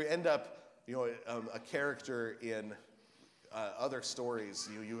 And if you end up, a character in other stories,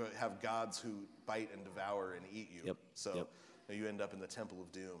 you have gods who bite and devour and eat you. Yep. So you end up in the Temple of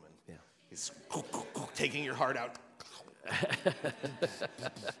Doom, and he's taking your heart out.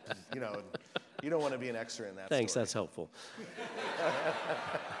 You don't want to be an extra in that. Thanks, story. That's helpful.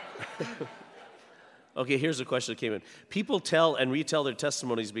 Okay, here's a question that came in. People tell and retell their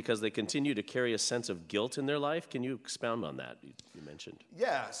testimonies because they continue to carry a sense of guilt in their life. Can you expound on that? You mentioned.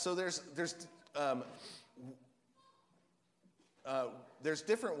 Yeah. So there's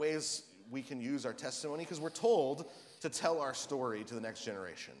different ways we can use our testimony because we're told to tell our story to the next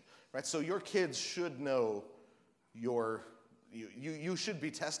generation, right? So your kids should know you should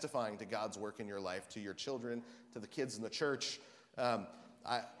be testifying to God's work in your life, to your children, to the kids in the church.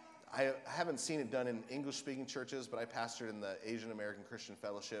 I haven't seen it done in English-speaking churches, but I pastored in the Asian American Christian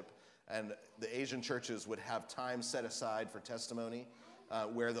Fellowship, and the Asian churches would have time set aside for testimony.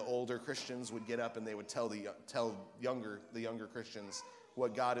 Where the older Christians would get up and they would tell the younger Christians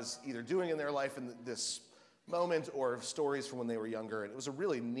what God is either doing in their life in this moment or stories from when they were younger. And it was a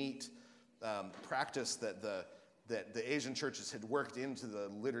really neat practice that the Asian churches had worked into the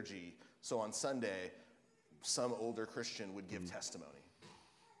liturgy. So on Sunday, some older Christian would give testimony.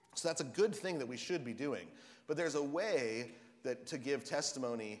 So that's a good thing that we should be doing. But there's a way that to give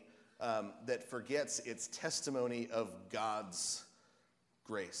testimony that forgets its testimony of God's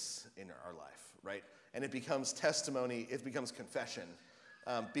grace in our life, right? And it becomes testimony, it becomes confession,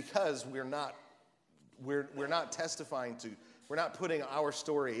 because we're not testifying to, we're not putting our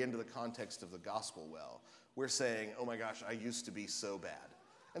story into the context of the gospel well. We're saying, oh my gosh, I used to be so bad.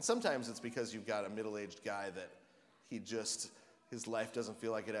 And sometimes it's because you've got a middle-aged guy that his life doesn't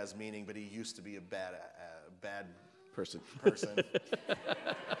feel like it has meaning, but he used to be a bad person.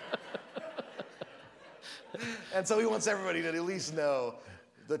 And so he wants everybody to at least know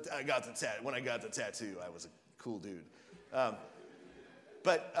that when I got the tattoo, I was a cool dude.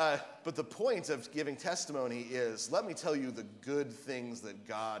 But the point of giving testimony is, let me tell you the good things that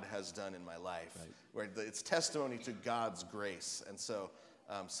God has done in my life. Right. Where it's testimony to God's grace. And so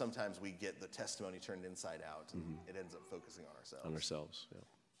sometimes we get the testimony turned inside out, and it ends up focusing on ourselves. Yeah.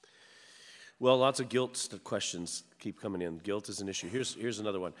 Well, lots of guilt questions keep coming in. Guilt is an issue. Here's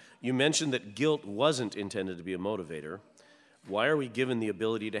another one. You mentioned that guilt wasn't intended to be a motivator. Why are we given the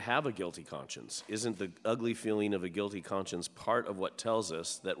ability to have a guilty conscience? Isn't the ugly feeling of a guilty conscience part of what tells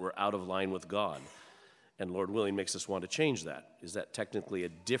us that we're out of line with God? And Lord willing makes us want to change that. Is that technically a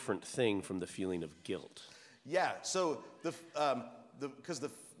different thing from the feeling of guilt? Yeah, so because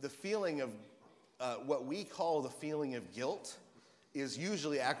the feeling of, what we call the feeling of guilt is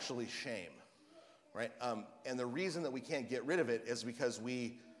usually actually shame, right? And the reason that we can't get rid of it is because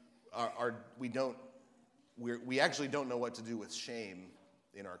we actually don't know what to do with shame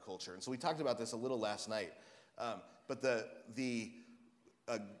in our culture. And so we talked about this a little last night. But the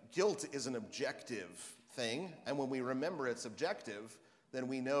guilt is an objective thing, and when we remember it's objective, then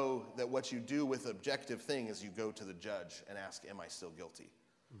we know that what you do with objective thing is you go to the judge and ask, am I still guilty?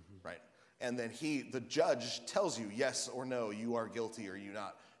 Right? And then the judge tells you yes or no, you are guilty or you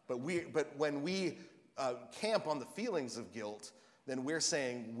not. But when we camp on the feelings of guilt, then we're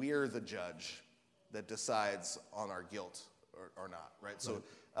saying we're the judge that decides on our guilt or not, right? So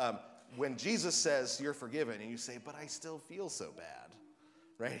when Jesus says you're forgiven and you say, but I still feel so bad,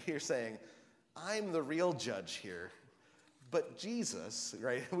 right? You're saying, I'm the real judge here, but Jesus,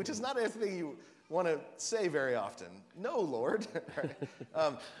 right? Which is not anything you want to say very often. No, Lord. Right?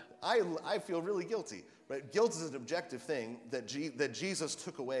 I feel really guilty. But guilt is an objective thing that Jesus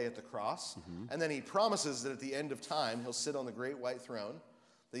took away at the cross, and then he promises that at the end of time, he'll sit on the great white throne,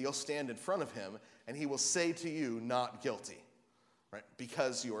 that you'll stand in front of him, and he will say to you, not guilty, right?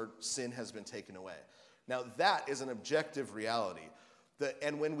 Because your sin has been taken away. Now, that is an objective reality.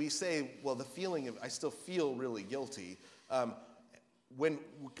 And when we say, well, the feeling of, I still feel really guilty,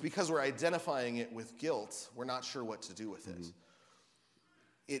 because we're identifying it with guilt, we're not sure what to do with it.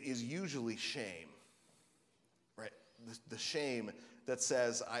 It is usually shame, right? The shame that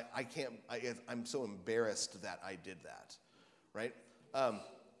says, I'm so embarrassed that I did that, right?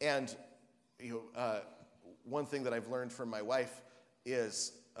 And one thing that I've learned from my wife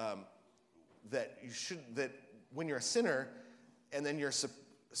is that when you're a sinner and then you're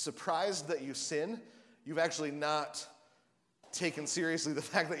surprised that you sin, you've actually not taken seriously the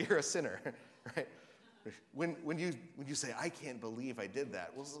fact that you're a sinner, right? When you say, I can't believe I did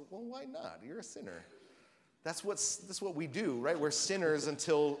that, well, why not? You're a sinner. That's what we do, right? We're sinners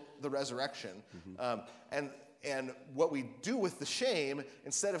until the resurrection. And what we do with the shame,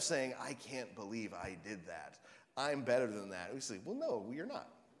 instead of saying, I can't believe I did that, I'm better than that, we say, well, no, you're not.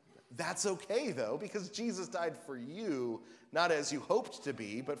 That's okay, though, because Jesus died for you, not as you hoped to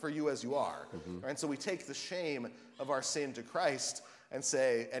be, but for you as you are. Right? And so we take the shame of our sin to Christ and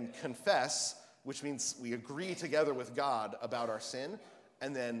say, and confess, which means we agree together with God about our sin,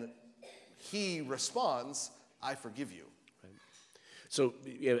 and then he responds, I forgive you. Right. So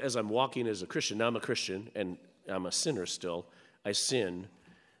as I'm walking as a Christian, now I'm a Christian, and I'm a sinner still, I sin,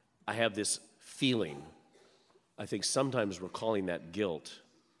 I have this feeling. I think sometimes we're calling that guilt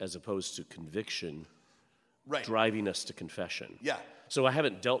as opposed to conviction, right, driving us to confession. Yeah. So I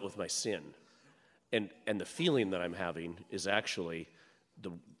haven't dealt with my sin. And the feeling that I'm having is actually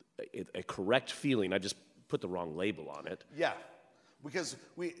a correct feeling. I just put the wrong label on it. Yeah. Because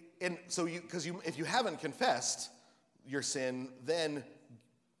if you haven't confessed your sin, then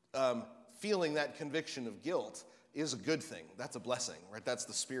feeling that conviction of guilt is a good thing. That's a blessing, right? That's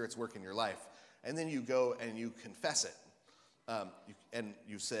the Spirit's work in your life. And then you go and you confess it. And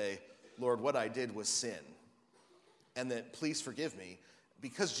you say, Lord, what I did was sin. And then please forgive me.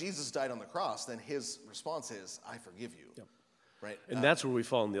 because Jesus died on the cross, then his response is, I forgive you. Yep. Right? And that's where we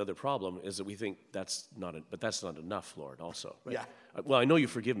fall in the other problem, is that we think that's not enough, Lord, also. Right? Yeah. Well, I know you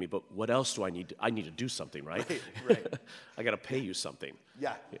forgive me, but what else do I need? I need to do something, right? Right. I got to pay you something.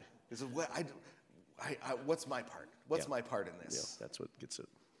 Yeah. It's what's my part? What's my part in this? Yeah, that's what gets it.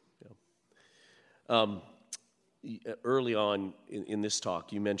 Yeah. Early on in this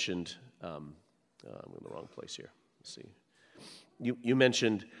talk, you mentioned, I'm in the wrong place here. Let's see. You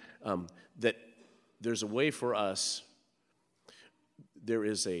mentioned that there's a way for us, there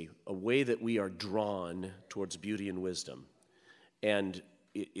is a way that we are drawn towards beauty and wisdom. And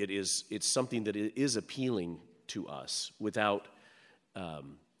it's something that is appealing to us without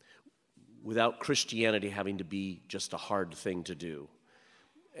Christianity having to be just a hard thing to do.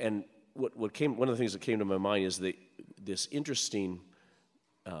 And one of the things that came to my mind is this interesting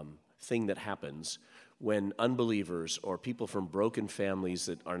thing that happens when unbelievers or people from broken families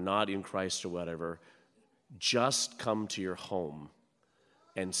that are not in Christ or whatever just come to your home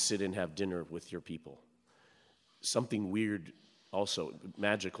and sit and have dinner with your people. Something weird, also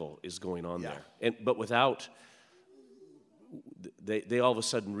magical, is going on there. But without, they all of a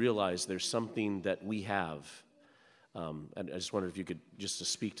sudden realize there's something that we have. And I just wondered if you could just to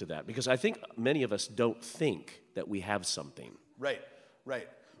speak to that, because I think many of us don't think that we have something. Right.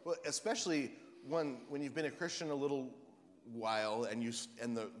 Well, especially when you've been a Christian a little while, and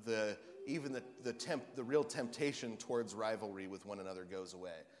the real temptation towards rivalry with one another goes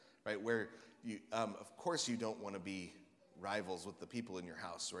away, right? Where you, of course, you don't want to be rivals with the people in your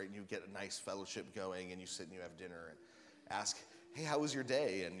house, right? And you get a nice fellowship going, and you sit and you have dinner and ask, hey, how was your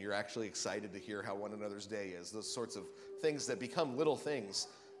day? And you're actually excited to hear how one another's day is. Those sorts of things that become little things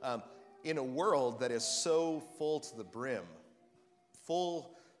in a world that is so full to the brim,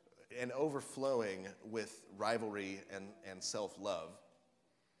 full and overflowing with rivalry and self-love.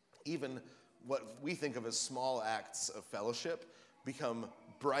 Even what we think of as small acts of fellowship become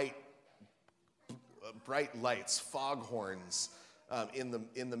bright lights, foghorns in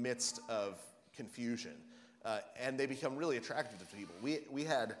the midst of confusion. And they become really attractive to people. We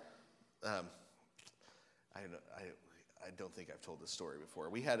had, I don't think I've told this story before.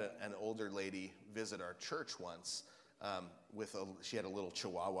 We had an older lady visit our church once. She had a little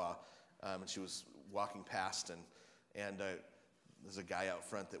Chihuahua, and she was walking past, and there's a guy out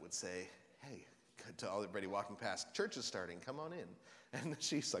front that would say, "Hey," to everybody walking past, "Church is starting. Come on in." And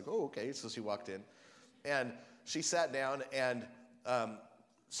she's like, "Oh, okay." So she walked in, and she sat down, and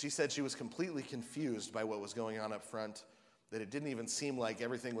she said she was completely confused by what was going on up front, that it didn't even seem like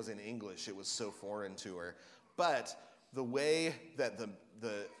everything was in English. It was so foreign to her. But the way that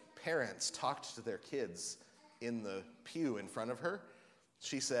the parents talked to their kids in the pew in front of her,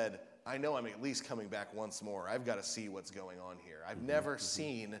 she said, I know I'm at least coming back once more. I've got to see what's going on here. I've never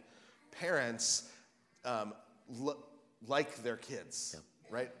seen parents like their kids,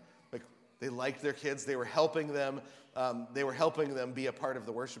 right? Like, they liked their kids. They were helping them. They were helping them be a part of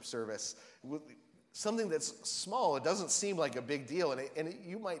the worship service. Something that's small, it doesn't seem like a big deal, and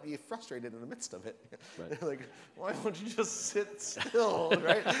you might be frustrated in the midst of it. Right. Like, why don't you just sit still,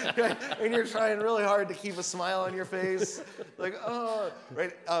 right? And you're trying really hard to keep a smile on your face. Like, oh,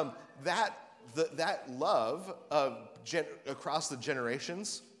 right? That love across the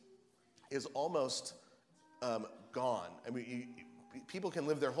generations is almost gone. I mean, people can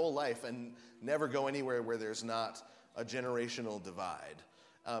live their whole life and never go anywhere where there's not a generational divide.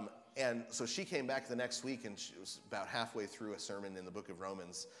 And so she came back the next week, and she was about halfway through a sermon in the book of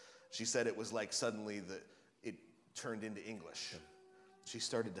Romans. She said it was like suddenly it turned into English. She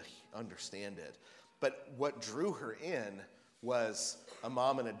started to understand it. But what drew her in was a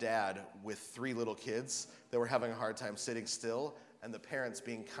mom and a dad with 3 little kids that were having a hard time sitting still, and the parents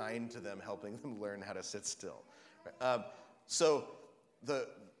being kind to them, helping them learn how to sit still. So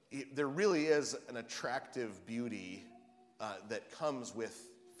there really is an attractive beauty that comes with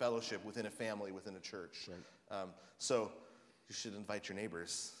fellowship within a family, within a church. Right. So you should invite your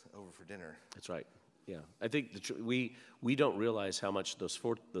neighbors over for dinner. That's right. Yeah, I think we don't realize how much those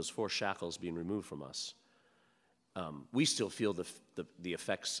four shackles being removed from us. We still feel the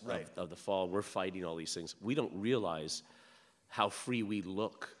effects of the fall. We're fighting all these things. We don't realize how free we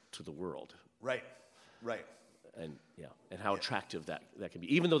look to the world. Right. And how attractive that can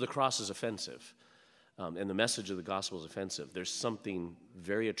be. Even though the cross is offensive, and the message of the gospel is offensive, there's something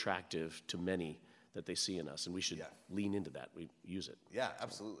very attractive to many that they see in us, and we should lean into that. We use it. Yeah,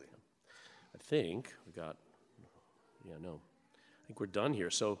 absolutely. I think I think we're done here.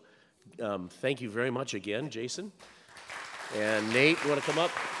 So thank you very much again, Jason. And Nate, you want to come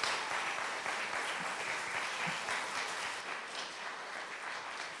up?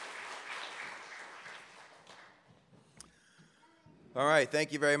 All right,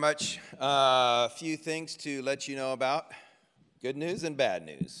 thank you very much. A few things to let you know about. Good news and bad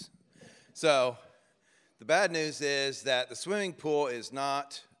news. So, the bad news is that the swimming pool is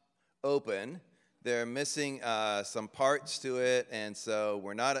not open. They're missing some parts to it, and so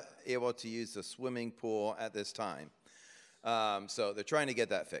we're not able to use the swimming pool at this time. So they're trying to get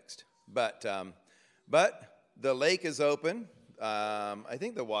that fixed. But the lake is open. I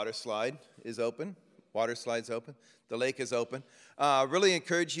think the water slide is open. Water slide's open. The lake is open. Really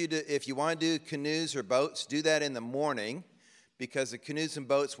encourage you to, if you want to do canoes or boats, do that in the morning, because the canoes and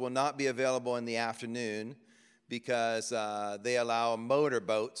boats will not be available in the afternoon, because they allow motor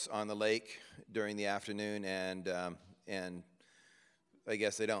boats on the lake during the afternoon, and I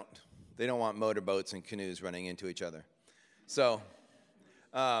guess they don't want motor boats and canoes running into each other. So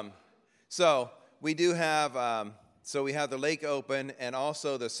we do have we have the lake open, and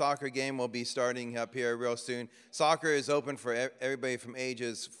also the soccer game will be starting up here real soon. Soccer is open for everybody from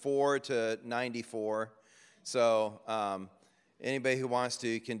ages 4 to 94. So anybody who wants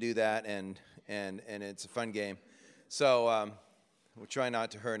to can do that, and it's a fun game. So we'll try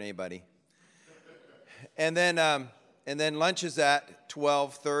not to hurt anybody. And then lunch is at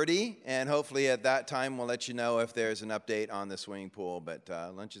 12:30, and hopefully at that time we'll let you know if there's an update on the swimming pool. But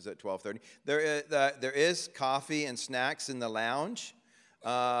lunch is at 12:30. There is coffee and snacks in the lounge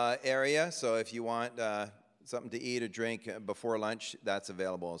area, so if you want something to eat or drink before lunch, that's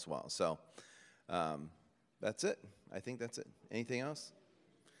available as well. So that's it. I think that's it. Anything else?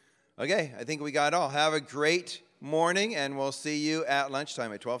 Okay, I think we got it all. Have a great morning, and we'll see you at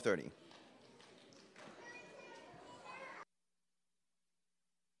lunchtime at 12:30.